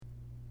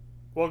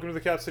Welcome to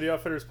the Cap City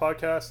Outfitters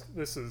podcast.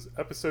 This is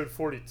episode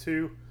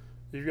 42.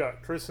 You've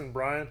got Chris and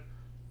Brian.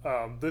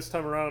 This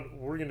time around,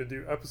 we're going to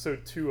do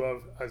episode 2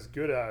 of As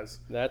Good As.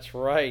 That's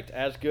right.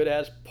 As Good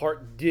As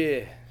Part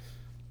 2.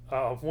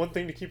 One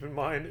thing to keep in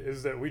mind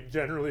is that we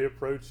generally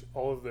approach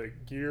all of the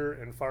gear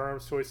and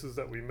firearms choices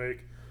that we make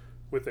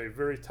with a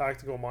very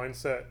tactical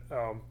mindset,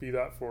 be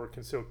that for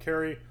concealed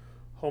carry,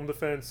 home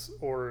defense,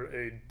 or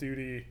a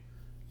duty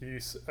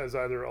use as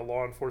either a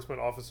law enforcement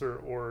officer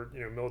or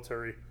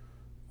military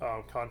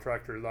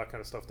contractor, that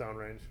kind of stuff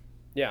downrange.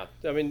 Yeah,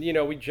 I mean,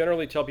 we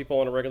generally tell people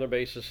on a regular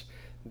basis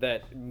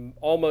that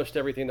almost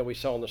everything that we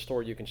sell in the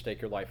store you can stake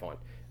your life on.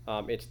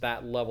 It's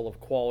that level of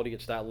quality,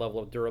 it's that level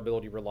of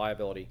durability,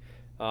 reliability.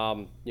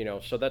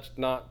 So that's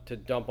not to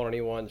dump on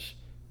anyone's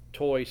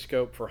toy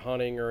scope for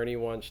hunting or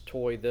anyone's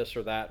toy this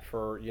or that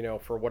for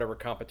whatever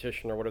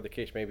competition or whatever the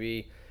case may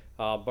be.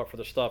 But for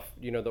the stuff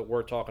that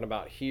we're talking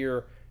about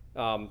here,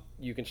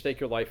 you can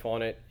stake your life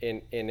on it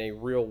in a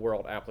real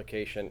world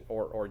application,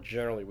 or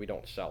generally we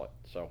don't sell it.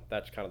 So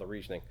that's kind of the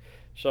reasoning.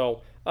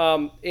 So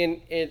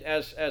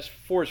as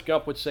Forrest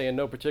Gump would say, in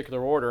no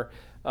particular order,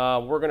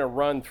 we're going to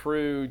run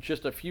through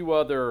just a few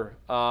other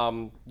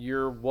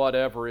your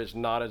whatever is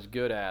not as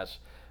good as.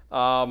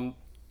 One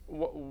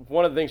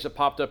of the things that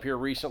popped up here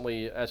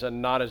recently as a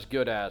not as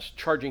good as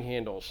charging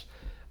handles.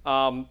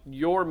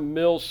 Your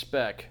mil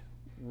spec,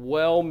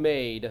 well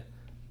made,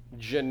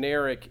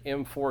 generic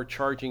M4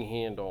 charging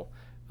handle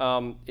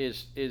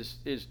is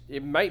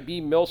it might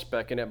be mil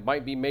spec and it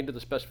might be made to the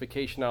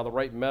specification out of the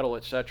right metal,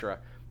 etc.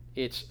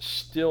 It's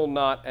still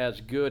not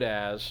as good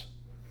as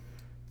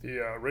the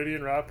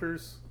Radian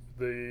Raptors,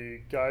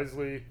 the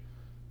Geissele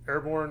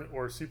Airborne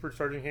or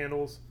supercharging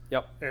handles.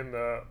 Yep. And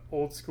the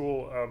old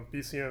school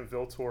BCM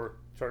Viltor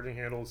charging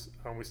handles.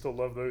 We still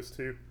love those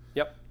too.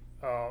 Yep.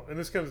 And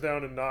this comes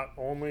down to not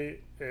only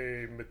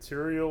a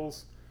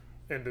materials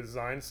and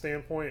design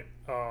standpoint,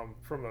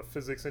 from a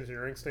physics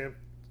engineering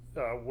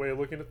way of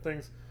looking at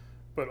things,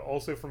 but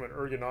also from an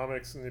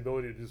ergonomics and the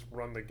ability to just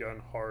run the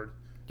gun hard.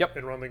 Yep.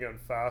 And run the gun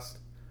fast.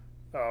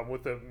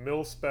 With the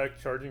mil spec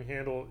charging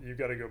handle, you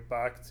got to go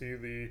back to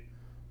the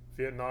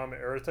Vietnam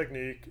era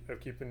technique of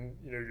keeping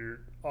your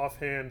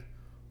offhand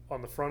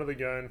on the front of the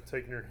gun,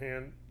 taking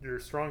your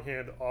strong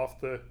hand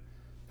off the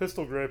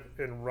pistol grip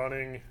and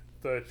running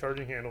the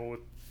charging handle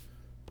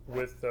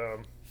with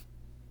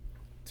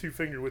two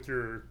finger, with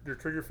your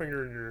trigger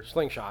finger and your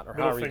slingshot, or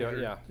however finger, you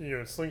do it.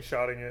 Yeah.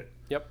 Slingshotting it.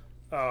 Yep.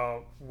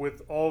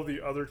 With all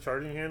the other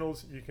charging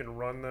handles, you can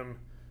run them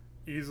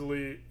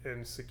easily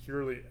and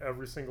securely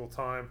every single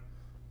time.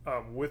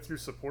 With your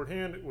support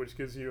hand, which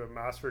gives you a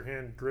master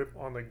hand grip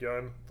on the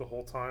gun the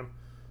whole time.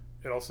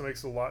 It also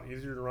makes it a lot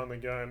easier to run the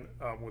gun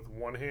with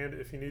one hand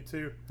if you need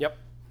to. Yep.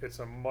 It's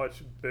a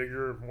much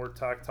bigger, more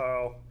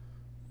tactile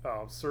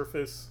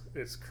surface.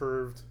 It's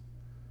curved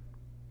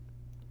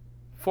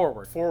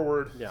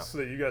forward, yeah. So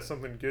that you got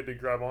something good to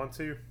grab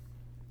onto.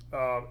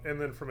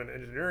 And then from an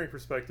engineering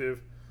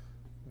perspective,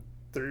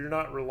 you're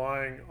not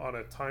relying on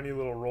a tiny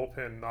little roll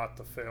pin not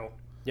to fail.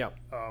 Yeah.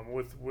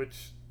 With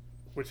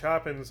which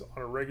happens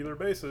on a regular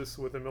basis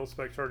with a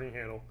mil-spec charging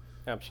handle.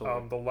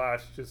 Absolutely.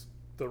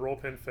 The roll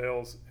pin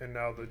fails, and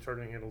now the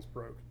charging handle's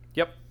broke.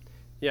 Yep.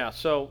 Yeah.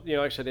 So like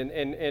I said,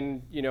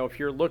 and if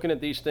you're looking at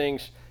these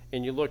things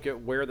and you look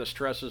at where the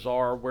stresses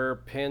are, where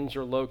pins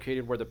are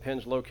located, where the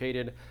pin's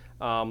located,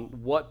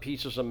 what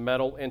pieces of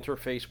metal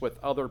interface with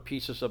other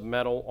pieces of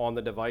metal on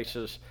the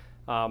devices,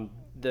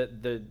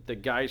 the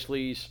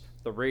Geisle's,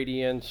 the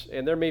Radians,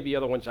 and there may be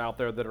other ones out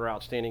there that are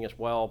outstanding as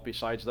well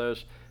besides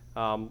those.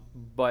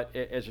 But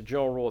as a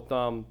general rule of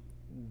thumb,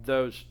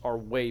 those are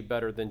way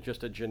better than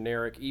just a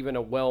generic, even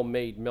a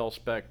well-made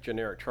mil-spec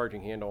generic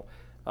charging handle.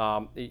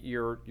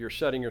 You're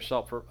setting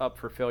yourself up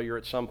for failure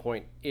at some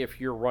point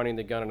if you're running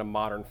the gun in a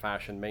modern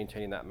fashion,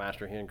 maintaining that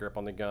master hand grip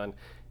on the gun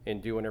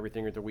and doing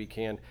everything that we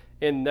can.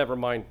 And never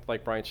mind,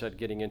 like Brian said,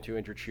 getting into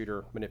injured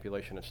shooter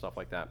manipulation and stuff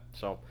like that.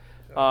 So,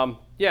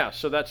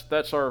 so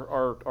that's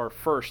our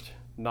first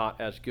not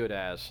as good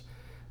as.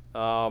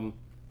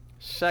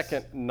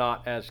 Second,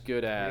 not as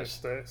good as.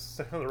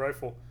 Stay on the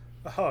rifle.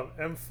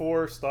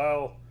 M4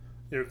 style,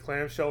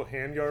 clamshell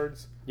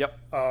handguards. Yep.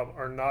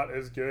 Are not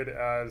as good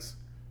as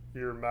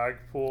your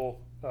Magpul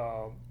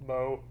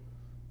Mo,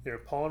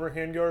 polymer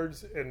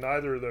handguards, and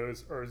neither of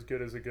those are as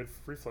good as a good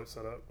free float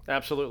setup.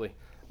 Absolutely.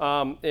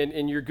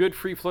 And your good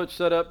free float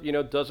setup,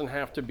 doesn't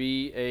have to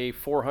be a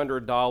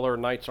 $400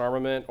 Knights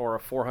Armament or a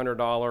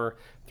 $400,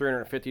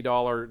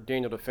 $350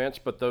 Daniel Defense,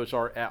 but those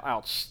are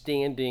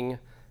outstanding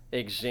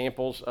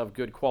examples of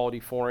good quality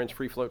forends,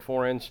 free float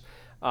forends.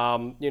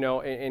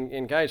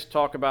 And guys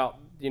talk about,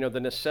 the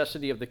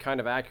necessity of the kind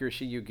of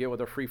accuracy you get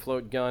with a free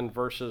float gun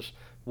versus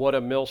what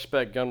a mil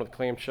spec gun with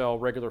clamshell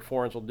regular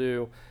forends will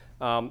do.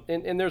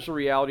 And there's a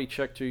reality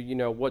check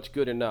to, what's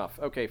good enough.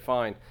 Okay,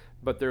 fine.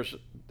 But there's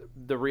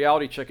the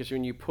reality check is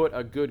when you put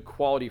a good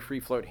quality free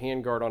float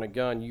handguard on a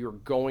gun, you're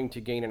going to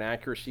gain an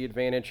accuracy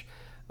advantage.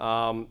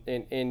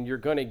 And you're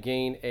going to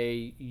gain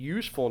a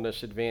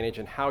usefulness advantage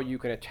in how you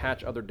can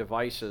attach other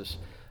devices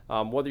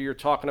Whether you're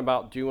talking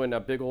about doing a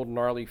big old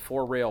gnarly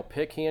 4-rail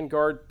pick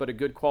handguard, but a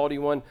good quality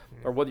one,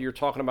 or whether you're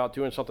talking about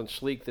doing something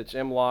sleek that's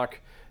M-LOK,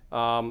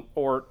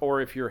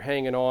 or if you're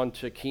hanging on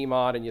to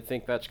Keymod and you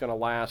think that's going to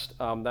last,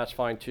 that's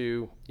fine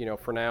too,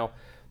 for now.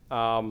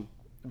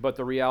 But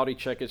the reality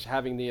check is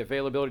having the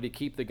availability to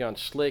keep the gun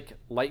slick,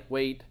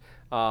 lightweight,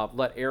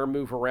 let air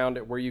move around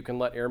it where you can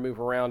let air move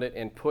around it,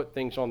 and put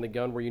things on the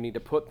gun where you need to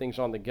put things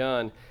on the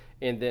gun,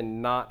 and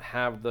then not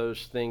have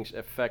those things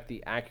affect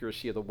the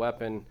accuracy of the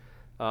weapon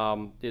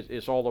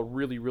is all a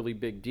really, really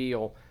big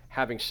deal.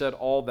 Having said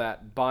all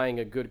that, buying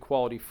a good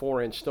quality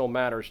 4-inch still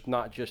matters,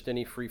 not just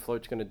any free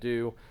float's going to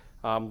do.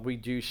 We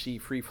do see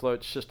free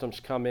float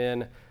systems come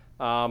in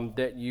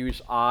that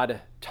use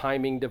odd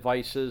timing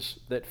devices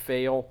that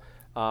fail,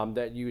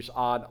 that use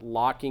odd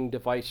locking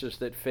devices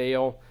that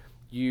fail,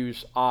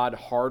 use odd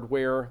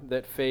hardware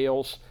that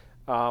fails,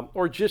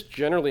 or just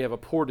generally have a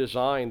poor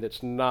design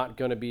that's not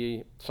going to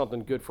be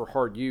something good for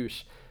hard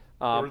use.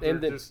 Or they're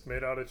just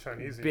made out of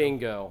Chinese.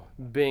 Bingo,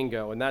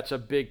 and that's a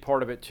big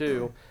part of it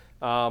too.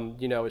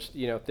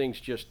 Things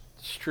just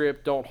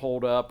strip, don't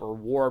hold up, or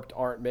warped,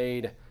 aren't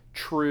made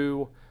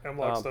true.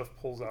 M-LOK stuff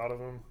pulls out of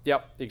them.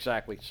 Yep,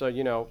 exactly. So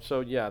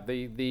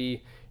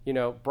the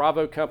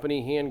Bravo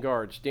Company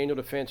handguards, Daniel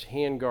Defense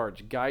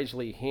handguards,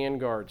 Geisley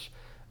handguards,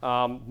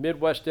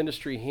 Midwest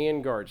Industry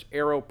handguards,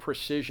 Aero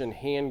Precision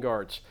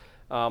handguards.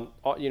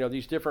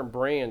 These different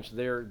brands,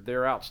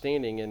 they're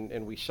outstanding,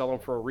 and we sell them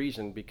for a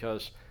reason,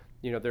 because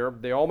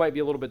they all might be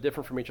a little bit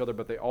different from each other,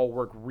 but they all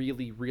work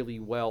really, really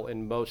well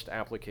in most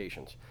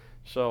applications.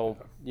 So,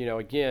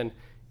 again,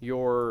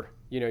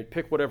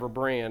 pick whatever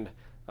brand,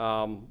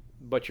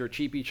 but your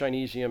cheapy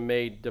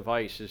Chinesium-made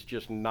device is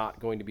just not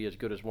going to be as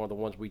good as one of the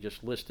ones we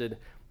just listed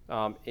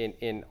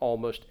in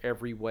almost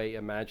every way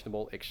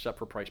imaginable, except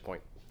for price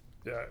point.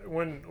 Yeah,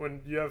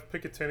 when you have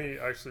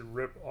Picatinny actually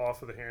rip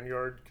off of the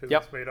handguard because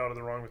Yep. it's made out of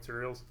the wrong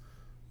materials,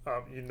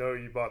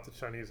 you bought the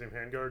Chinesium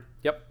handguard.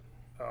 Yep.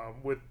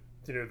 With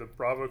the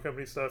Bravo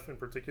Company stuff in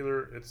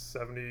particular, it's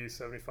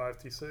 75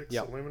 T6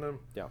 Yep. aluminum.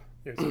 Yeah.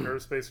 It's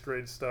aerospace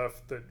grade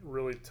stuff that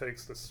really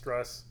takes the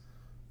stress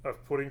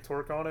of putting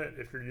torque on it.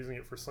 If you're using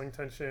it for sling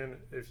tension,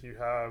 if you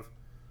have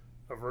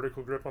a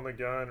vertical grip on the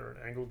gun or an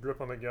angled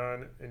grip on the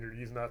gun, and you're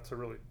using that to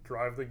really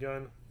drive the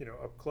gun,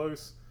 up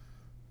close,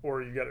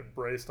 or you got it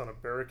braced on a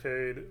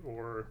barricade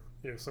or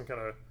some kind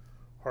of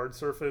hard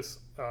surface,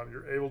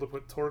 you're able to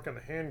put torque on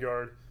the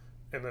handguard,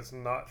 and that's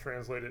not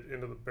translated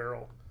into the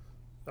barrel.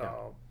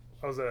 Yeah.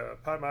 I was at a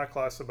Pat Mack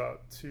class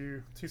about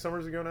two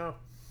summers ago now,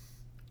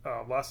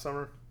 last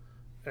summer,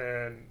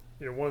 and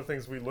one of the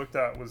things we looked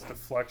at was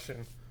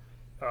deflection.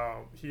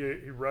 He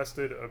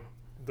rested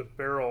the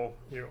barrel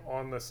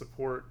on the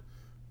support,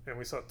 and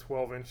we saw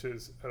 12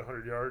 inches at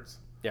 100 yards.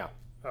 Yeah.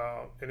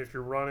 And if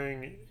you're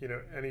running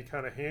any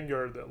kind of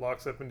handguard that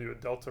locks up into a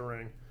delta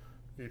ring,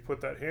 you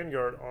put that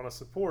handguard on a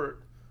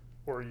support,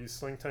 or you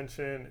sling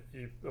tension,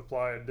 you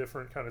apply a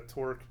different kind of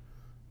torque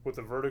with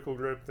a vertical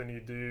grip than you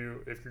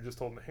do if you're just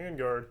holding the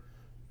handguard,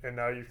 and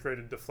now you've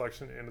created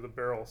deflection into the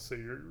barrel. So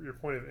your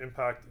point of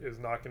impact is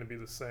not going to be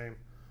the same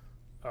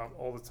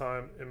all the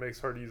time. It makes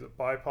it hard to use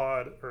a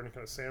bipod or any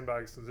kind of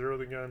sandbags to zero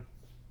the gun.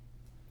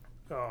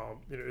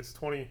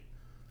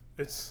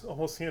 It's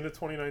almost the end of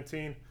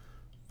 2019.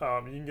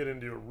 You can get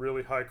into a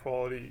really high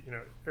quality,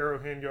 Aero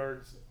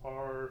handguards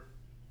are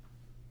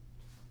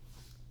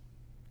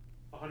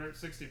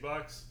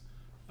 $160.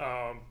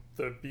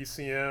 The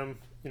BCM,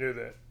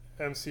 the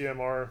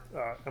MCMR,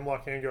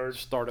 M-LOK handguards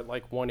Start at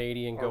like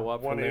 180 and go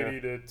up from there.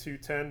 180 to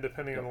 210,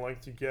 depending on the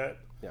length you get.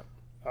 Yeah.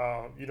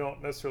 You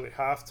don't necessarily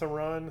have to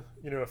run,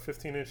 a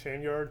 15-inch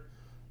handguard.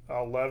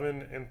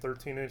 11 and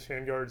 13-inch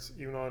handguards,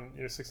 even on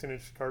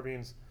 16-inch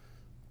carbines,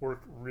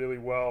 work really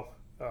well.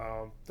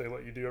 They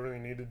let you do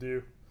everything you need to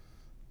do,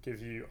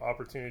 give you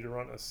opportunity to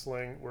run a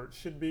sling where it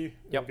should be.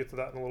 Yep. We'll get to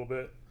that in a little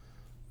bit.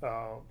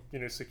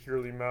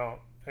 Securely mount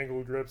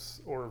angle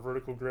grips or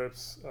vertical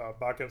grips,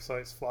 backup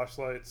sights,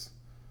 flashlights,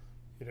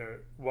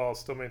 while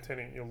still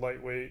maintaining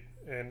lightweight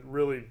and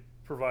really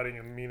providing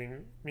a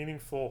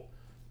meaningful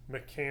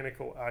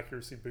mechanical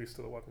accuracy boost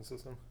to the weapon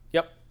system.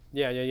 Yep.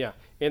 Yeah.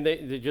 And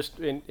they just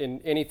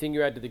in anything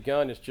you add to the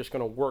gun is just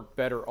going to work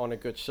better on a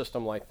good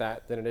system like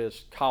that than it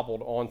is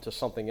cobbled onto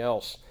something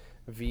else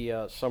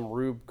via some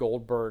Rube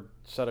Goldberg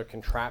set of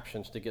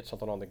contraptions to get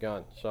something on the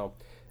gun. So,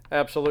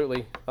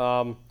 absolutely.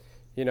 So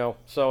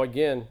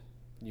again,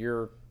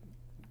 your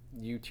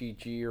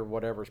UTG or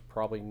whatever is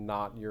probably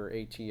not your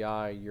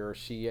ATI. Your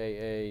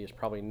CAA is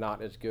probably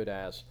not as good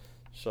as.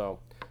 So,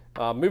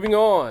 moving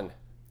on,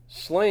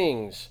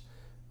 slings.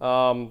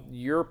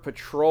 Your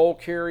patrol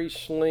carry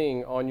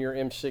sling on your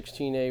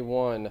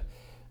M16A1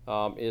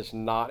 is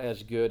not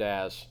as good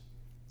as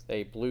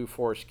a Blue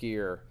Force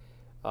Gear,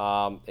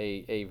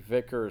 a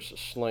Vickers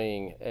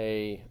sling,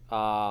 a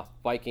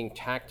Viking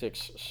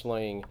Tactics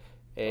sling,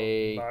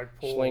 a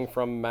Magpul. sling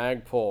from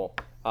Magpul.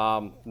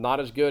 Not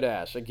as good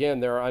as. Again,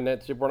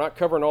 we're not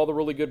covering all the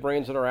really good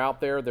brands that are out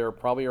there. There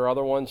probably are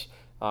other ones.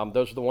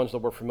 Those are the ones that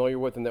we're familiar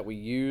with and that we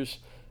use.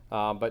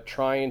 but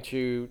trying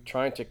to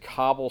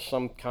cobble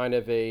some kind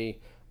of a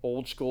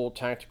old school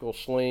tactical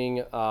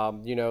sling,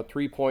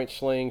 3-point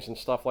slings and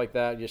stuff like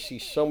that. You see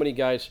so many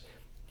guys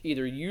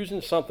either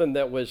using something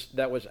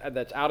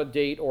that's out of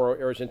date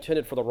or is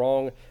intended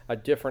for a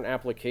different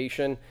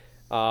application.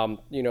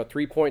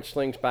 3-point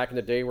slings back in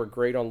the day were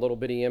great on little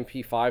bitty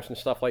MP5s and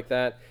stuff like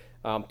that,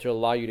 to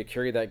allow you to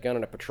carry that gun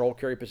in a patrol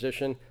carry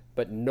position,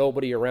 but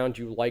nobody around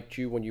you liked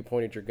you when you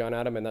pointed your gun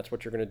at them, and that's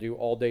what you're going to do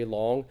all day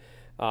long.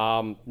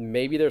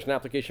 Maybe there's an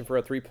application for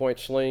a 3-point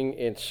sling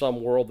in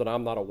some world that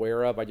I'm not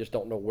aware of. I just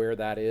don't know where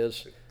that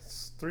is.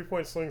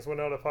 3-point slings went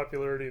out of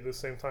popularity at the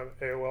same time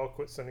AOL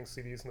quit sending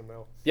CDs in the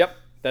mail. Yep,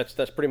 that's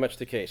pretty much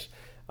the case.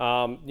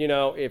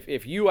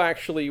 If you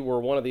actually were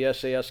one of the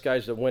SAS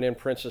guys that went in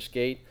Princess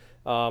Gate,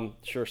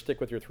 sure,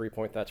 stick with your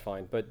 3-point, that's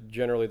fine. But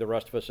generally the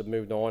rest of us have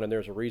moved on, and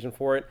there's a reason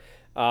for it.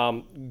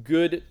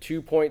 Good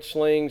 2-point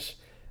slings,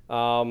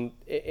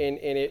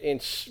 in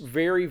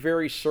very,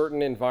 very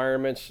certain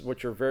environments,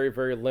 which are very,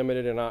 very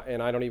limited, and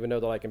I don't even know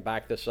that I can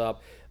back this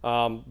up.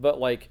 But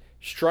like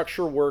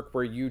structure work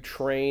where you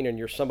train and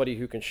you're somebody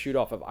who can shoot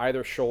off of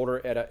either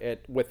shoulder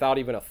without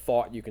even a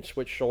thought, you can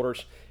switch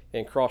shoulders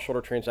and cross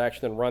shoulder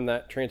transition and run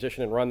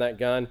that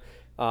gun.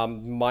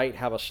 Might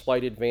have a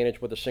slight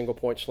advantage with a single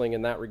point sling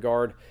in that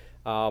regard.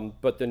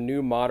 But the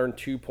new modern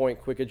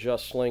 2-point quick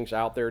adjust slings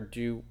out there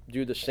do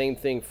the same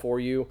thing for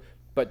you,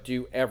 but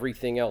do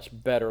everything else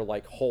better,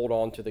 like hold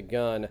on to the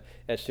gun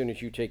as soon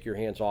as you take your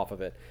hands off of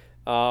it.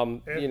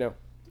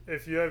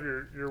 If you have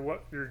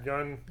your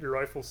gun, your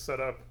rifle set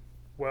up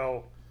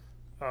well,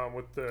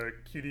 with the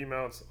QD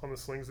mounts on the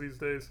slings these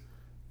days,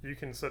 you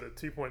can set a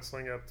 2-point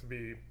sling up to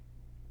be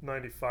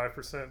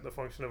 95% the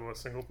function of a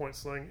single point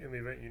sling in the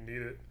event you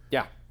need it.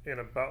 Yeah. In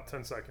about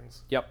 10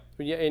 seconds. Yep.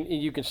 Yeah, and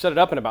you can set it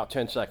up in about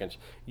 10 seconds.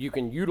 You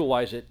can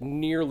utilize it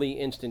nearly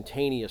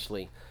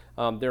instantaneously.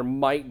 There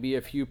might be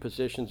a few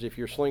positions if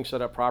your sling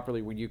set up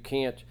properly where you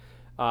can't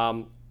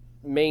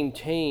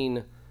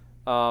maintain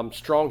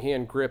strong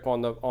hand grip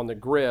on the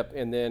grip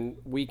and then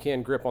weak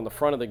hand grip on the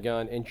front of the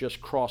gun and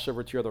just cross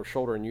over to your other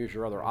shoulder and use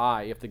your other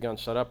eye if the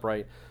gun's set up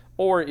right.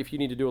 Or if you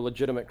need to do a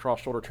legitimate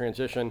cross-shoulder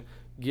transition,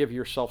 give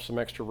yourself some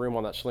extra room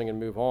on that sling and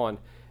move on.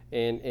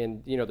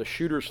 And the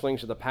shooter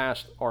slings of the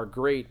past are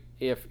great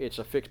if it's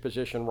a fixed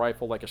position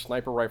rifle like a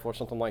sniper rifle or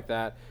something like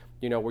that,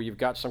 where you've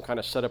got some kind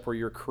of setup where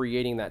you're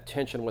creating that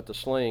tension with the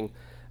sling.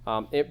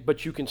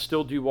 But you can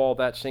still do all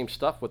that same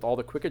stuff with all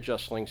the quick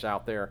adjust slings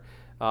out there.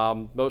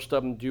 Most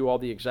of them do all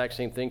the exact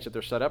same things if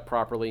they're set up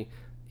properly,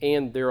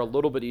 and they're a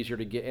little bit easier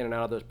to get in and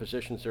out of those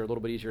positions. They're a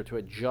little bit easier to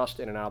adjust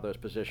in and out of those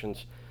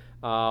positions.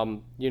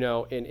 And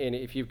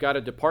if you've got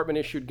a department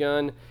issued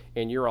gun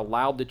and you're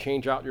allowed to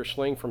change out your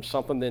sling from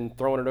something than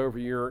throwing it over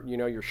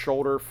your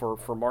shoulder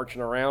for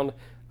marching around,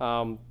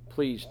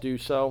 please do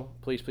so.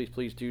 Please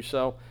do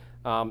so.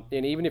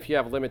 And even if you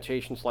have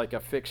limitations like a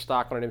fixed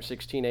stock on an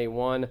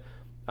M16A1,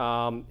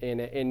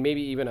 and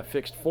maybe even a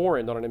fixed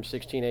forend on an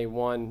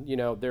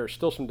M16A1, there are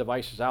still some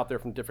devices out there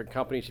from different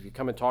companies. If you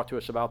come and talk to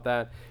us about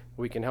that,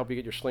 we can help you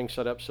get your sling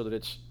set up so that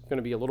it's going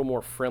to be a little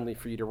more friendly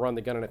for you to run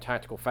the gun in a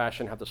tactical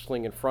fashion, have the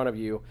sling in front of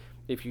you.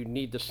 If you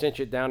need to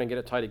cinch it down and get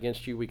it tight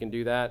against you, we can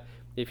do that.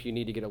 If you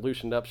need to get it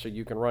loosened up so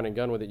you can run and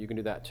gun with it, you can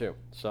do that too.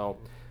 So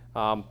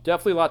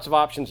definitely lots of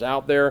options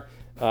out there,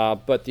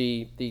 but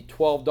the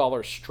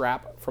 $12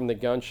 strap from the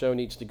gun show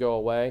needs to go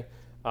away.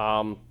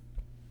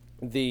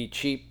 The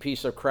cheap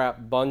piece of crap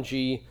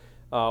bungee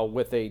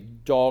with a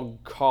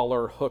dog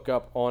collar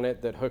hookup on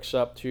it that hooks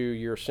up to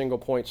your single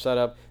point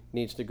setup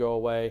needs to go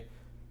away.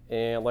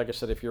 And like I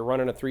said, if you're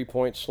running a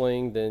 3-point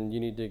sling, then you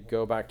need to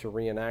go back to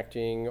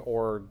reenacting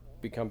or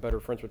become better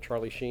friends with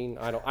Charlie Sheen.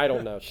 I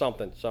don't know,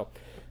 something. So,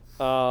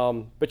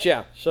 but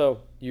yeah, so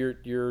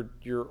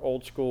your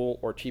old school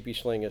or cheapy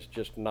sling is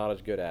just not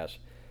as good as.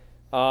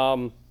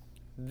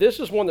 This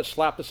is one that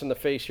slapped us in the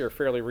face here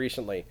fairly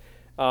recently.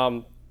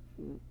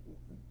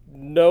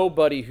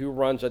 Nobody who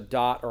runs a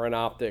dot or an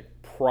optic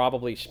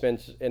probably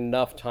spends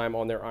enough time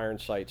on their iron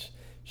sights.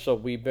 So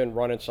we've been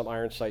running some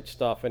iron sight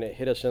stuff, and it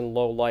hit us in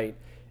low light.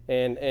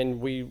 And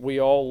we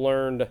all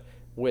learned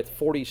with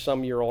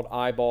 40-some-year-old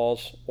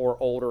eyeballs, or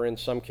older in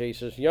some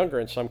cases, younger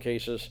in some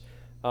cases,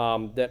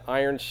 that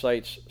iron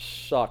sights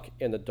suck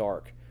in the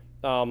dark.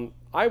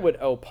 I would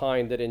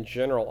opine that in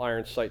general,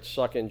 iron sights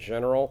suck in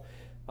general.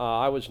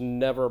 I was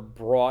never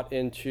brought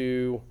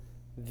into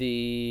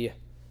the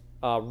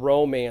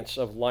romance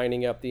of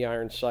lining up the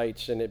iron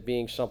sights and it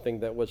being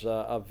something that was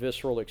a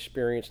visceral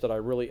experience that I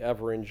really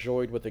ever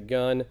enjoyed with a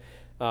gun.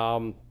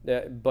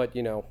 But,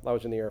 I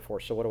was in the Air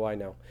Force, so what do I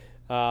know?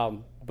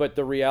 But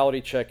the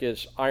reality check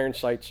is iron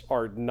sights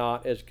are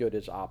not as good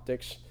as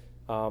optics.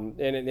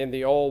 And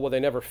the old, well, they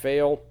never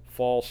fail,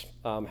 false.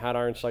 Had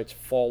iron sights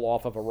fall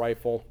off of a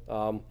rifle.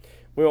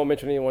 We won't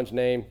mention anyone's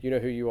name. You know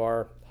who you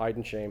are. Hide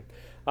and shame.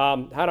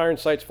 Had iron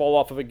sights fall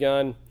off of a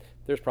gun.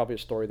 There's probably a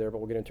story there, but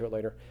we'll get into it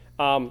later.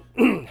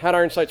 Had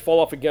iron sights fall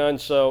off a gun,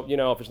 so,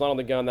 if it's not on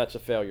the gun, that's a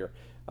failure.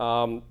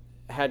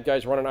 had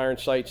guys running iron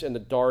sights in the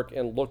dark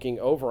and looking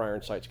over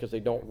iron sights because they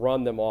don't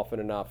run them often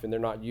enough and they're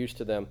not used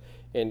to them,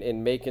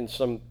 and making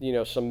some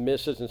some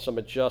misses and some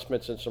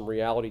adjustments and some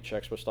reality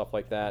checks with stuff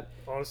like that.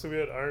 Honestly, we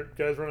had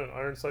guys running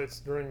iron sights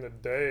during the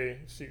day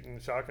shooting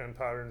shotgun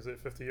patterns at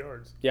 50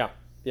 yards. Yeah,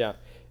 yeah.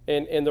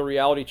 And the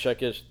reality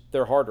check is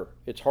they're harder.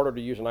 It's harder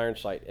to use an iron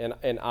sight.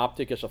 And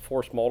optic is a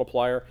force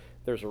multiplier.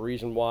 There's a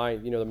reason why,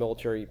 the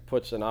military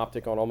puts an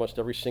optic on almost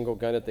every single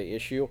gun that they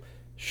issue.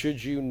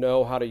 Should you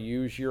know how to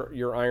use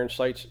your iron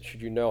sights?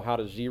 Should you know how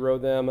to zero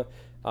them,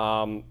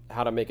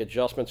 how to make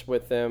adjustments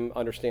with them,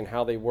 understand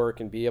how they work,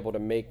 and be able to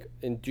make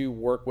and do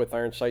work with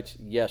iron sights?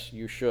 Yes,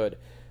 you should.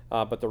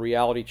 But the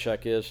reality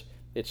check is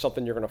it's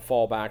something you're going to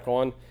fall back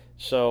on.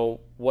 So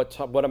what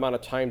amount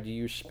of time do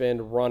you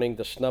spend running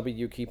the snubby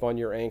you keep on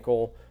your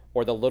ankle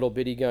or the little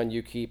bitty gun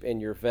you keep in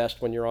your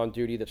vest when you're on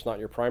duty that's not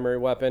your primary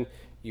weapon?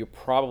 You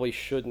probably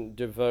shouldn't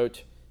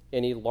devote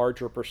any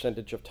larger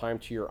percentage of time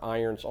to your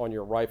irons on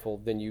your rifle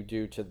than you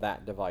do to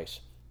that device.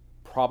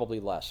 Probably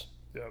less.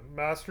 Yeah,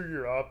 master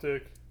your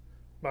optic,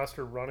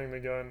 master running the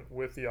gun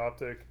with the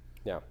optic.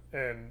 Yeah.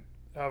 And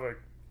have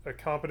a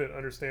competent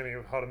understanding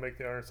of how to make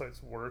the iron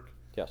sights work.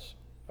 Yes.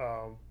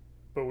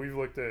 But we've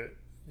looked at,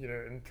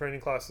 in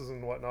training classes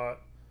and whatnot,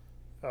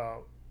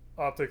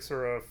 optics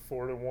are a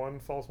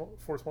 4-to-1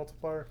 force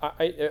multiplier.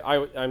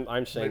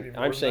 I'm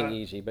saying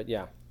easy, but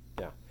yeah,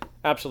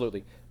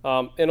 absolutely.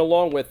 And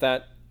along with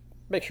that,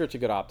 make sure it's a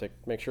good optic.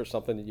 Make sure it's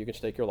something that you can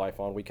stake your life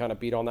on. We kind of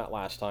beat on that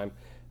last time.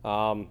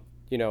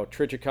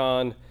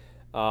 Trijicon,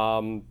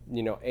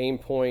 aim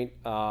point.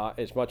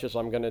 As much as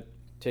I'm going to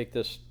take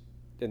this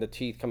in the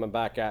teeth coming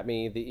back at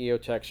me, the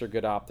EOTechs are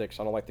good optics.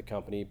 I don't like the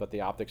company, but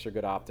the optics are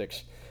good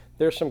optics.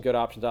 There's some good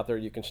options out there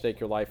you can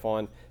stake your life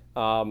on.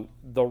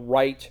 The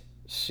right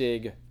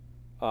SIG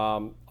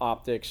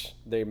optics,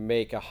 they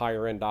make a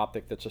higher end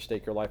optic that's a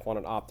stake your life on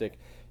an optic.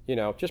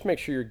 Just make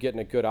sure you're getting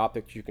a good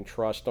optic that you can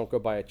trust. Don't go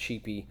buy a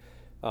cheapie.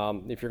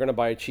 If you're going to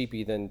buy a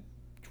cheapie, then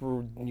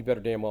you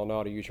better damn well know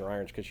how to use your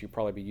irons because you'll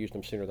probably be using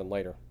them sooner than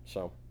later.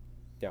 So,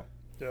 yeah.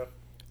 Yeah.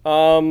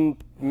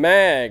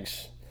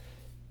 Mags.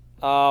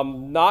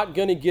 Not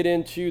going to get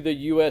into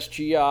the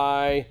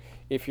USGI.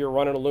 If you're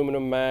running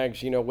aluminum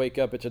mags, wake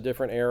up, it's a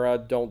different era.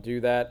 Don't do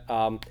that.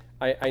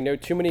 I know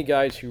too many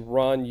guys who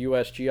run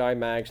USGI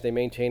mags. They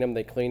maintain them,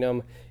 they clean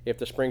them. If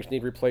the springs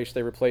need replaced,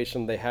 they replace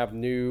them. They have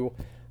new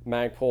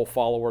Magpul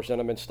followers in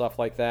them and stuff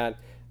like that.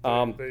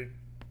 They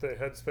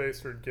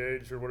headspace or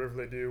gauge or whatever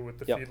they do with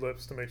the feed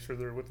lips to make sure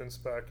they're within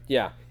spec.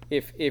 Yeah.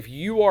 If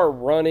you are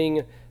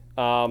running,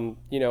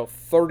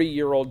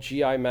 30-year-old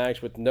GI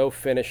mags with no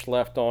finish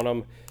left on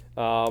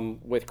them,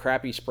 with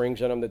crappy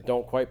springs in them that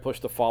don't quite push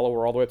the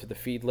follower all the way up to the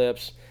feed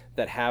lips,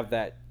 that have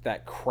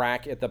that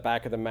crack at the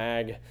back of the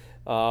mag,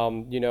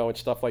 and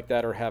stuff like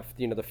that, or have,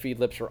 the feed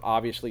lips are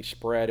obviously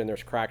spread and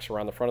there's cracks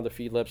around the front of the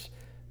feed lips,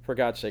 for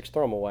God's sakes,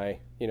 throw them away.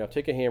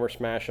 Take a hammer,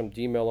 smash them,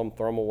 demill them,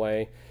 throw them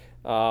away.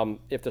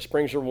 If the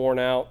springs are worn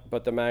out,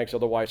 but the mag's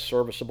otherwise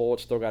serviceable,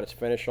 it's still got its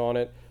finish on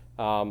it,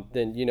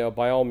 then,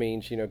 by all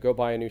means, go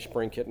buy a new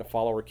spring kit and a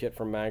follower kit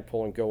from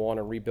Magpul and go on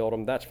and rebuild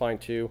them. That's fine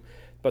too.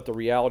 But the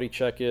reality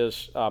check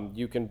is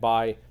you can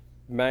buy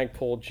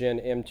Magpul Gen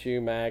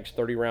M2 mags,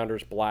 30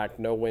 rounders black,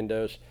 no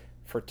windows,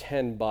 for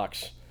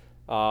 $10.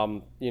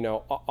 All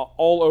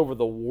over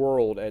the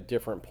world at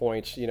different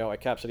points.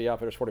 At Cap City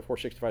Outfitters,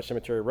 4465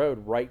 Cemetery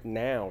Road, right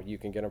now you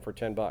can get them for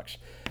 $10.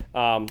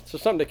 So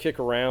something to kick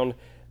around.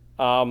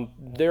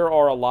 There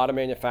are a lot of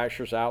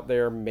manufacturers out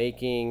there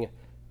making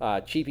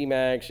cheapy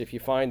mags. If you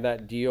find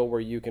that deal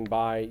where you can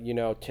buy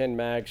 10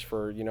 mags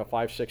for $5,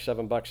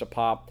 $6, $7 a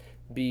pop,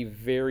 be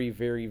very,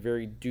 very,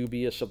 very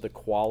dubious of the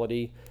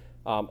quality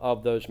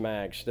of those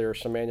mags. There are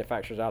some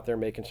manufacturers out there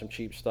making some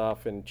cheap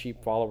stuff and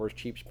cheap followers,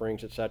 cheap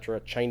springs, etc.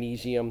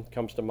 Chinesium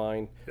comes to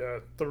mind. Yeah,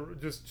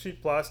 just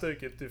cheap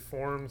plastic. It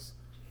deforms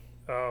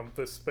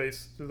the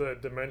space. The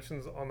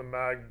dimensions on the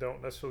mag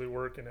don't necessarily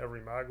work in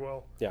every mag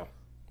well. Yeah.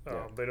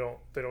 They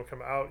don't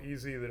come out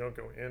easy. They don't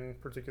go in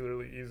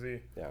particularly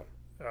easy. Yeah.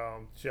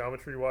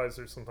 Geometry wise,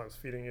 there's sometimes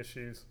feeding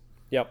issues.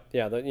 Yep.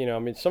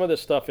 Yeah. Some of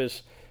this stuff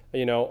is,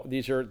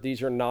 these are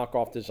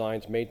knockoff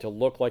designs made to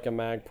look like a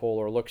Magpul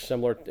or look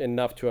similar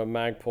enough to a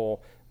Magpul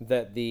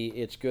that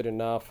it's good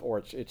enough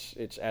or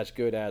it's as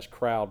good as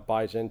crowd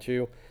buys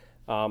into.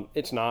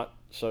 It's not.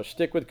 So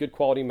stick with good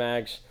quality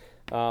mags.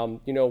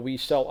 We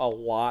sell a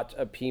lot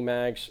of P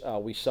mags.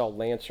 We sell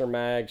Lancer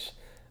mags,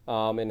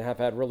 and have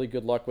had really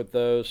good luck with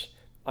those.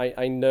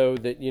 I know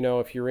that,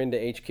 if you're into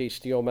HK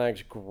Steel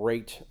mags,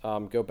 great.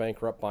 Go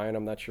bankrupt buying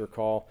them. That's your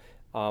call.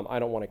 I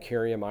don't want to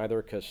carry them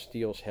either because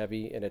steel's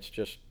heavy and it's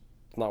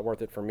not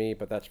worth it for me,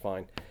 but that's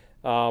fine.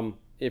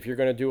 If you're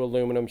going to do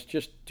aluminums,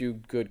 just do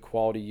good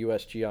quality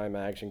USGI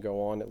mags and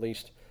go on at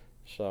least.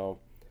 So,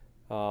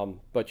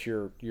 but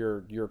your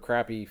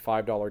crappy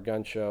 $5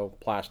 gun show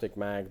plastic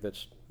mag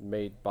that's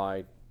made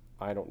by,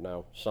 I don't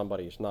know,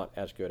 somebody's not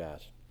as good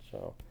as.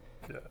 So.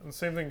 Yeah, and the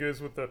same thing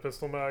goes with the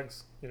pistol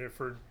mags.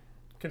 For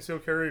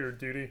concealed carry or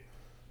duty,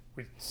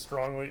 we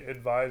strongly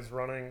advise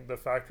running the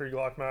factory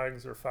Glock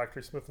mags or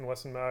factory Smith &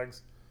 Wesson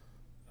mags.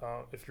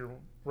 If you're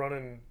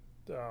running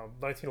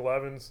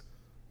 1911s,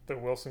 the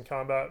Wilson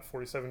Combat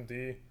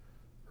 47D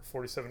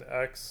or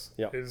 47X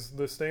Yep. is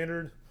the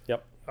standard.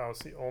 Yep. It's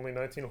the only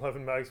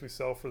 1911 mags we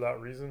sell for that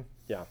reason.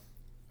 Yeah.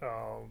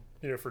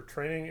 For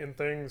training and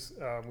things,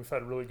 we've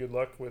had really good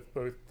luck with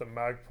both the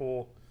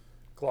Magpul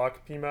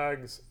Glock P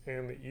mags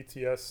and the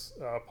ETS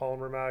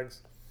polymer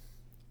mags.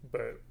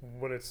 But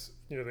when it's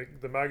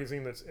the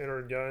magazine that's in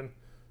our gun,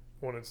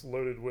 when it's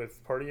loaded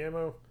with party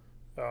ammo,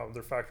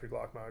 they're factory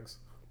Glock mags.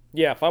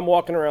 Yeah, if I'm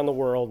walking around the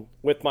world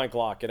with my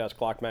Glock, it has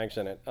Glock mags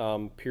in it.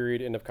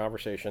 Period. End of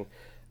conversation.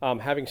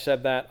 Having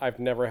said that, I've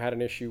never had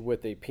an issue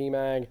with a P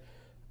mag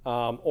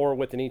or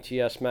with an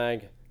ETS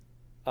mag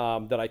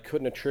that I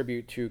couldn't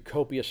attribute to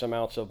copious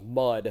amounts of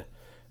mud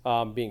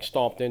being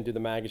stomped into the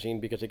magazine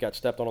because it got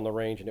stepped on the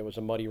range and it was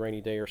a muddy, rainy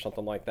day or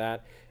something like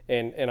that.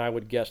 And I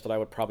would guess that I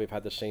would probably have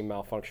had the same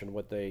malfunction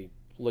with a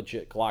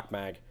legit Glock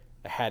mag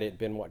had it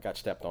been what got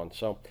stepped on.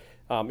 So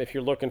if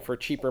you're looking for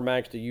cheaper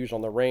mags to use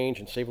on the range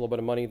and save a little bit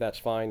of money, that's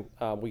fine.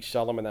 We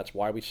sell them, and that's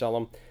why we sell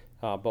them.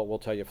 But we'll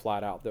tell you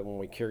flat out that when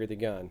we carry the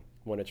gun,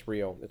 when it's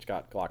real, it's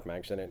got Glock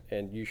mags in it,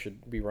 and you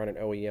should be running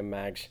OEM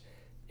mags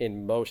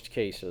in most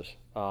cases.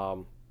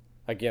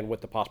 Again,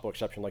 with the possible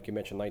exception, like you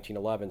mentioned,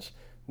 1911s,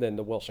 then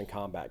the Wilson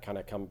Combat kind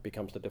of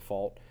becomes the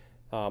default,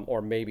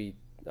 or maybe,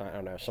 I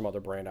don't know, some other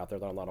brand out there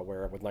that I'm not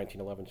aware of with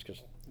 1911s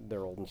because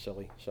they're old and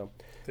silly. So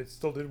they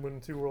still did win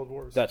 2 world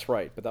wars. That's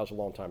right, but that was a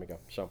long time ago.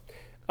 So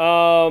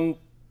I'm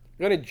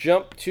going to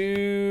jump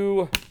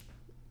to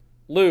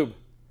lube.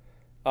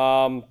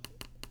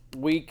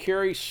 We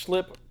carry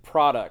Slip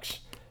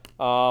products.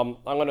 I'm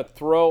going to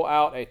throw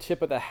out a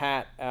tip of the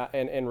hat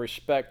in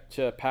respect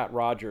to Pat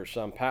Rogers.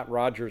 Pat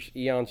Rogers,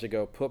 eons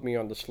ago, put me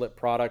on the Slip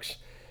products.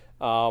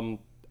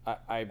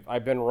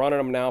 I've been running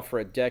them now for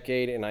a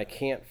decade, and I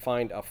can't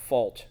find a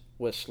fault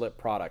with Slip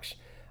products.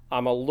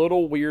 I'm a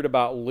little weird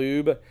about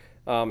lube.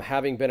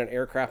 Having been an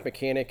aircraft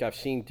mechanic, I've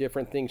seen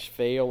different things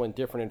fail in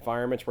different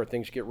environments where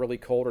things get really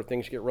cold or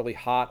things get really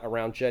hot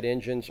around jet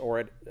engines or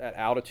at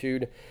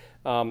altitude.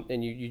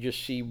 And you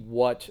just see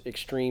what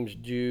extremes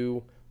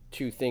do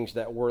to things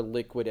that were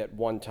liquid at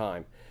one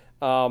time.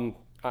 I'm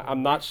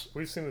not...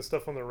 We've seen this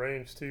stuff on the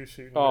range, too,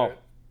 shooting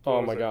Oh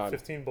my God!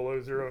 15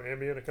 below zero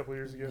ambient a couple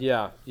years ago.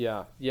 Yeah.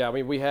 I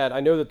mean, I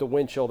know that the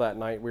wind chill that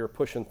night, we were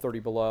pushing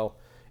 30 below,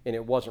 and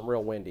it wasn't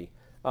real windy.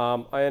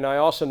 And I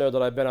also know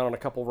that I've been out on a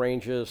couple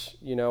ranges,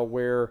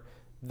 where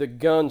the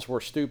guns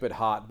were stupid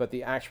hot, but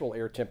the actual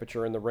air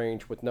temperature in the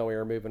range with no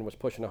air moving was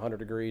pushing 100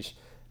 degrees.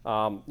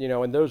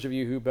 And those of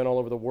you who've been all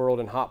over the world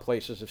in hot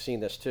places have seen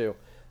this too.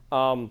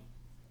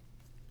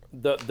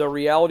 The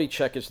reality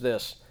check is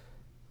this.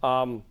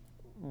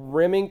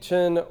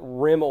 Remington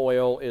Rim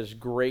Oil is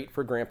great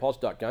for Grandpa's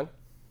duck gun.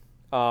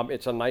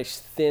 It's a nice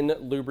thin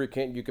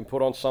lubricant you can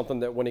put on something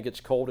that when it gets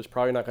cold it's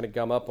probably not going to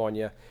gum up on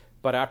you,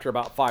 but after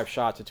about 5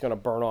 shots it's going to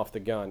burn off the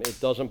gun.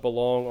 It doesn't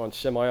belong on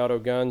semi-auto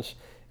guns,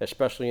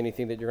 especially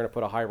anything that you're going to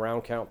put a high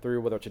round count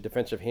through, whether it's a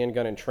defensive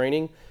handgun in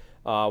training,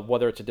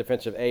 whether it's a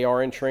defensive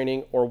AR in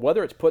training, or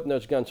whether it's putting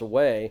those guns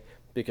away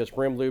because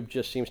rim lube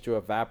just seems to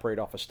evaporate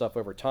off of stuff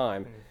over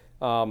time.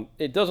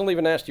 It doesn't leave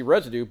a nasty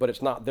residue, but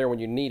it's not there when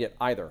you need it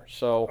either.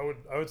 So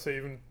I would say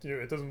even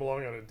it doesn't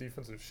belong on a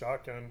defensive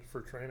shotgun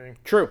for training.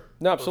 True,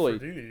 no, absolutely. Or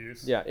for duty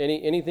use. Yeah,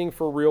 anything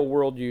for real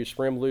world use,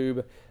 rim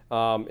lube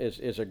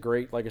is a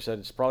great. Like I said,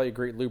 it's probably a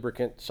great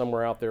lubricant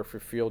somewhere out there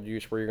for field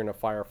use where you're going to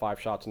fire 5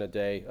 shots in a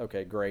day.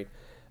 Okay, great,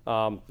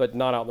 but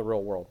not out in the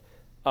real world.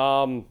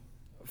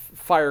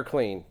 Fire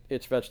clean.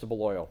 It's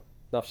vegetable oil.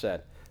 Enough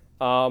said.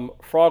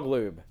 Frog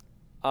lube.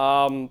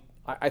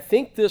 I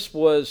think this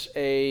was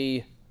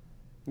a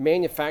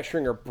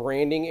manufacturing or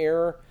branding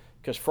error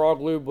because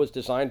Frog Lube was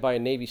designed by a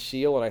Navy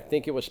SEAL, and I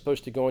think it was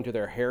supposed to go into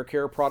their hair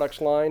care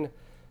products line,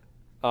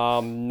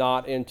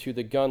 not into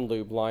the gun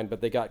lube line,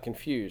 but they got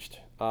confused.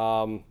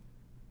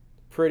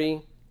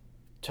 Pretty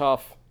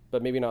tough,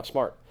 but maybe not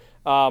smart.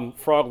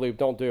 Frog Lube,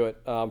 don't do it.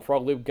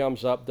 Frog Lube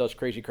gums up, does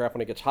crazy crap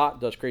when it gets hot,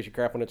 does crazy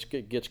crap when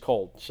it gets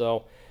cold.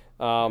 So,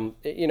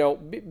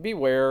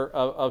 beware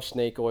of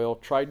snake oil.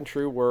 Tried and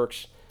true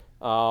works.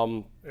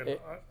 I'd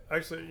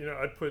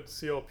put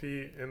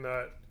CLP in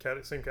that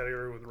same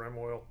category with Rem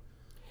oil.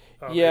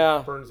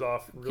 It burns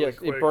off really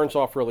quick. It burns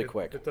off really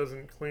quick. It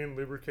doesn't clean,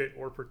 lubricate,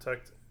 or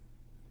protect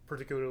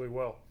particularly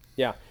well.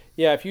 Yeah.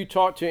 If you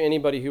talk to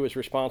anybody who is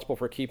responsible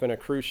for keeping a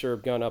crew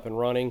serve gun up and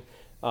running,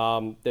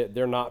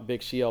 they're not big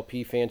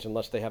CLP fans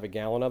unless they have a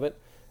gallon of it.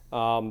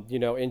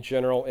 In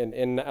general,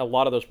 and a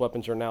lot of those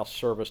weapons are now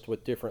serviced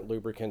with different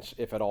lubricants,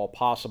 if at all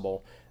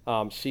possible.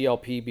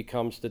 CLP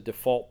becomes the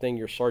default thing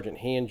your sergeant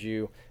hands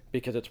you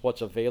because it's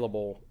what's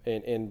available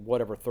in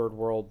whatever third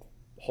world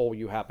hole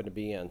you happen to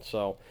be in.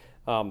 So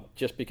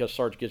just because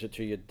Sarge gives it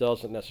to you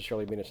doesn't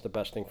necessarily mean it's the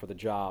best thing for the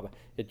job.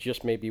 It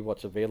just may be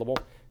what's available.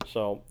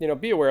 So,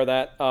 be aware of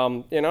that.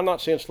 And I'm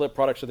not saying Slip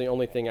products are the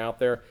only thing out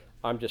there.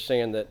 I'm just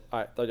saying that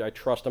I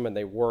trust them and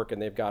they work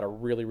and they've got a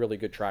really, really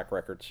good track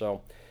record.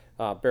 So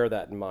bear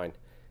that in mind.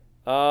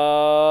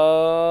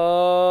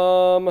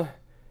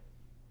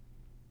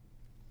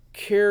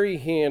 Carry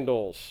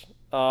handles.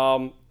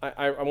 I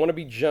want to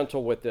be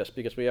gentle with this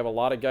because we have a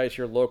lot of guys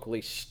here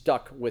locally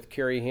stuck with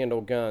carry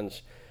handle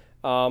guns.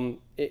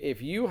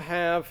 If you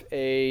want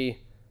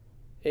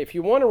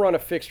to run a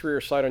fixed rear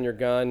sight on your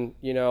gun,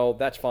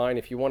 that's fine.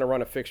 If you want to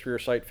run a fixed rear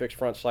sight, fixed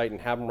front sight, and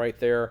have them right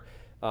there,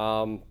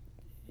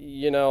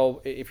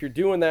 if you're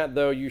doing that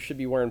though, you should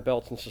be wearing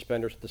belts and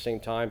suspenders at the same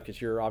time because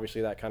you're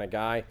obviously that kind of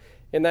guy,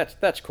 and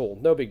that's cool,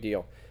 no big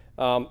deal.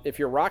 If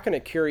you're rocking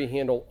a carry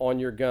handle on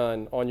your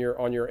gun, on your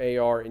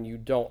AR, and you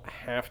don't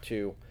have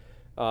to,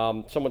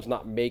 someone's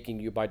not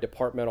making you by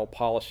departmental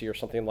policy or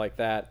something like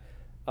that.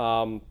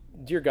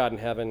 Dear God in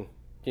heaven,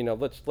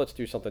 let's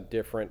do something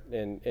different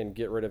and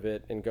get rid of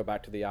it and go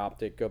back to the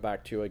optic, go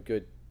back to a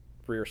good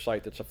rear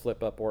sight that's a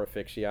flip up or a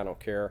fixie. I don't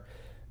care.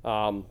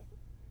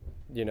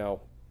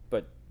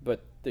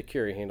 But the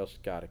carry handle's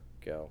got to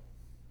go,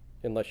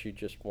 unless you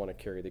just want to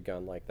carry the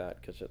gun like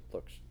that because it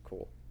looks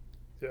cool.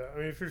 Yeah, I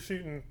mean, if you're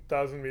shooting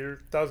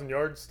 1,000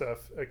 yard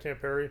stuff at Camp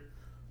Perry,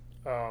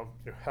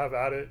 have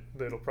at it.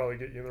 That'll probably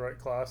get you in the right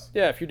class.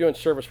 Yeah, if you're doing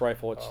service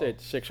rifle,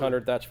 it's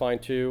 600. That's fine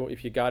too.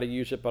 If you got to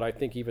use it, but I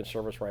think even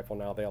service rifle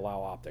now they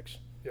allow optics.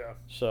 Yeah.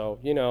 So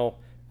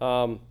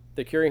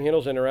the carry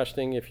handle's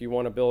interesting. If you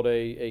want to build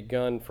a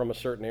gun from a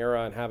certain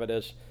era and have it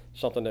as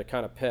something to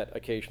kind of pet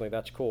occasionally,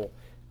 that's cool.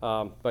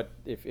 But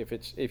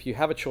if you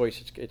have a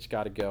choice, it's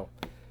got to go.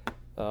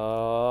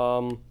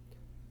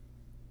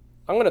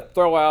 I'm going to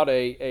throw out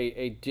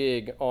a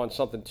dig on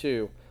something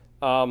too.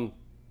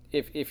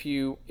 If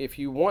you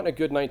want a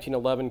good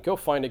 1911, go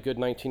find a good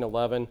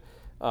 1911.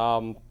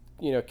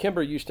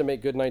 Kimber used to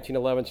make good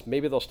 1911s.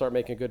 Maybe they'll start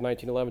making good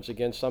 1911s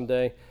again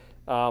someday.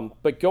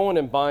 But going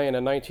and buying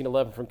a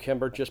 1911 from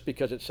Kimber just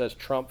because it says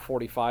Trump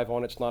 45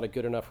 on it's not a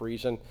good enough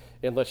reason,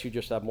 unless you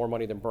just have more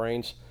money than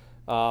brains.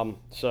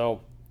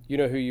 So you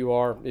know who you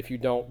are. If you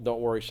don't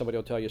worry. Somebody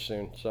will tell you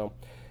soon. So,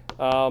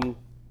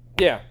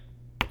 yeah.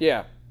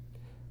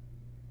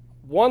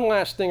 One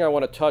last thing I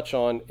want to touch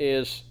on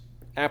is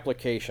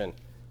application.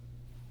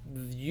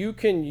 You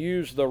can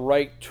use the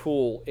right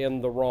tool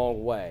in the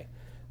wrong way.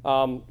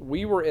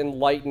 We were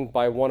enlightened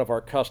by one of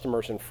our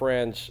customers and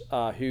friends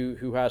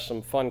who has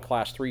some fun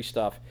Class 3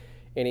 stuff,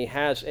 and he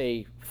has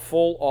a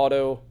full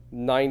auto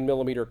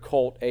 9mm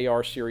Colt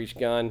AR series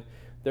gun.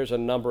 There's a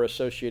number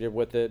associated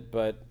with it,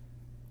 but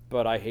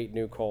I hate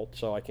new Colt,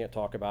 so I can't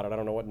talk about it. I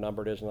don't know what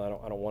number it is, and I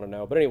don't want to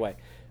know. But anyway,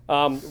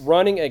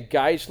 running a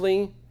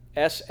Geissele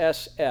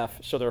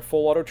SSF, so they're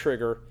full auto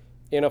trigger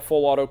in a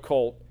full auto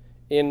Colt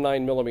in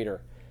 9mm.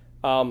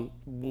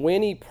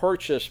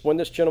 When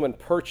this gentleman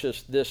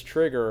purchased this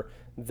trigger,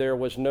 there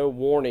was no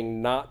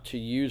warning not to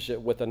use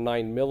it with a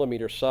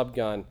 9mm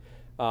subgun,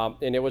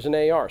 and it was an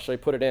AR, so he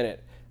put it in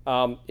it.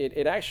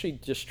 It actually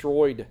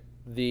destroyed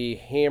the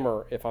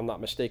hammer, if I'm not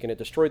mistaken. It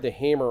destroyed the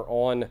hammer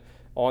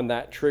on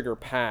that trigger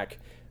pack,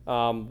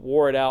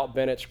 wore it out,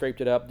 bent it,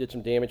 scraped it up, did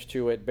some damage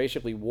to it,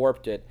 basically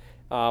warped it.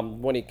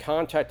 When he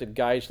contacted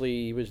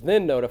Geissele, he was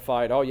then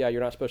notified, oh yeah,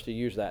 you're not supposed to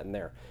use that in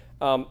there.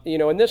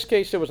 In this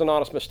case, it was an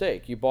honest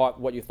mistake. You bought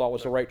what you thought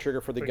was the right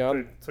trigger for the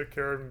gun. They took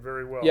care of him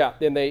very well. Yeah,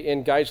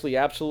 and Geissele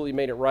absolutely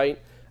made it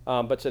right,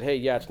 but said, hey,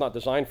 yeah, it's not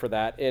designed for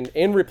that,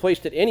 and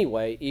replaced it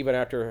anyway, even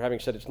after having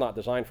said it's not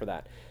designed for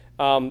that.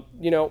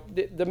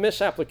 The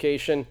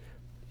misapplication,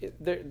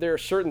 there are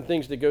certain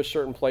things that go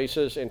certain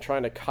places, and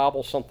trying to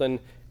cobble something.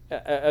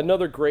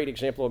 Another great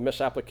example of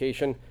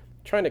misapplication,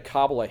 trying to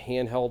cobble a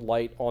handheld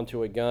light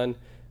onto a gun.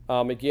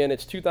 Again,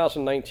 it's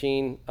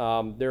 2019.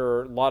 There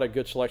are a lot of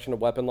good selection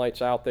of weapon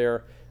lights out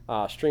there.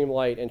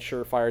 Streamlight and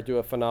Surefire do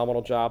a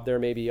phenomenal job. There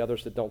may be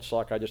others that don't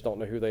suck. I just don't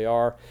know who they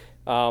are.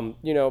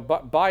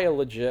 But buy a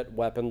legit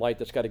weapon light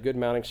that's got a good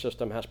mounting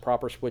system, has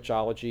proper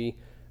switchology,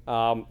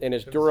 and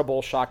is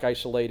durable, shock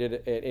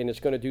isolated, and it's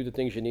going to do the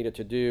things you need it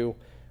to do,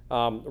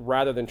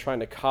 rather than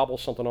trying to cobble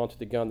something onto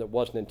the gun that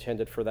wasn't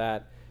intended for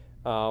that.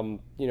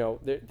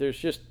 There's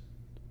just,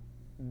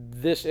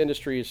 this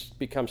industry has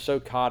become so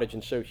cottage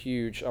and so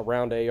huge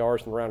around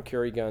ARs and around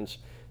carry guns.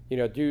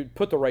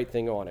 Put the right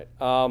thing on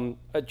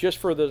it. Just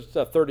for the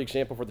third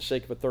example, for the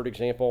sake of a third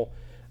example,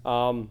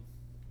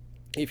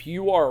 if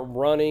you are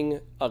running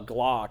a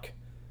Glock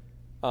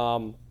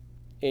and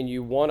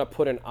you want to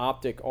put an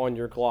optic on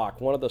your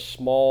Glock, one of the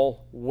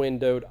small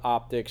windowed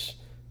optics,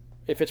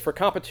 if it's for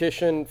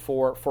competition,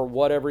 for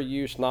whatever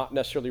use, not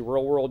necessarily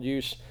real world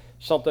use,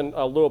 something,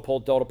 a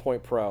Leupold Delta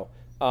Point Pro,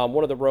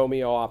 one of the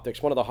Romeo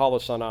optics, one of the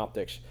Holosun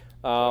optics.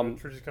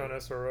 Trijicon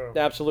SRO.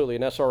 Absolutely,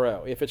 an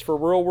SRO. If it's for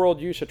real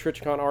world use, a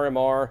Trijicon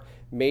RMR,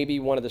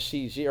 maybe one of the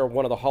CZ or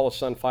one of the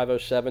Holosun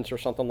 507s or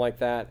something like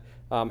that,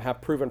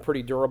 have proven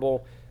pretty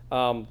durable.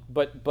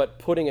 But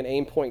putting an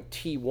Aimpoint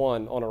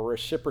T1 on a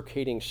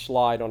reciprocating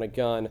slide on a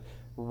gun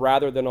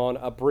rather than on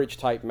a bridge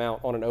type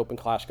mount on an open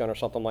class gun or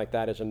something like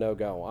that is a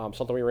no-go.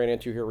 Something we ran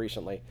into here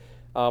recently.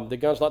 The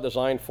gun's not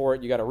designed for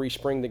it. You got to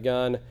respring the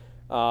gun.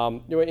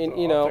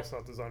 Optic's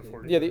not designed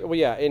for it.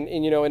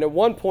 And at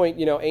one point,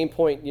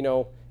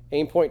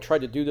 Aimpoint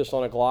tried to do this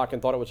on a Glock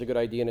and thought it was a good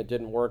idea and it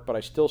didn't work, but I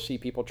still see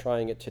people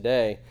trying it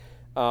today.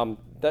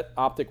 That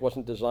optic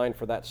wasn't designed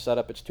for that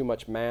setup. It's too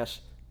much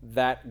mass.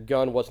 that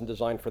gun wasn't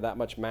designed for that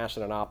much mass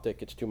in an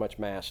optic. It's too much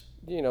mass.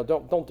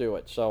 Don't do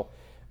it. So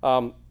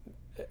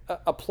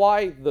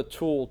apply the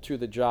tool to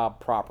the job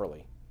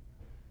properly.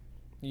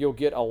 You'll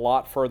get a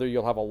lot further.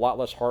 You'll have a lot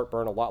less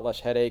heartburn, a lot less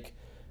headache,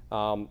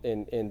 and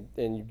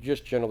you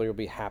just generally will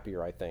be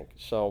happier, I think.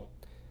 So,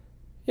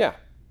 yeah.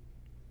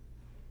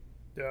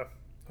 Yeah.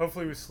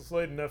 Hopefully we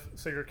slayed enough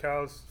sacred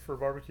cows for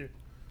barbecue.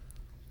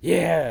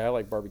 Yeah, I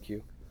like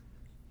barbecue.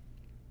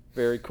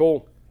 Very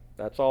cool.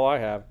 That's all I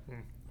have.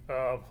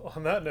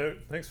 On that note,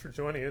 thanks for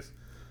joining us.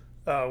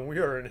 We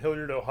are in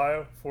Hilliard,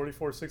 Ohio,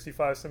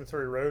 4465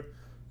 Cemetery Road.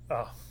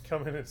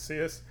 Come in and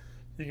see us.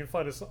 You can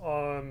find us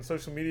on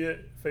social media,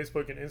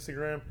 Facebook and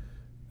Instagram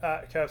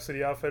at Cap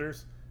City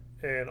Outfitters,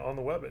 and on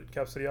the web at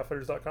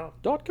capcityoutfitters.com.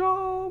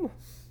 .com.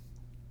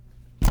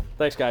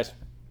 Thanks, guys.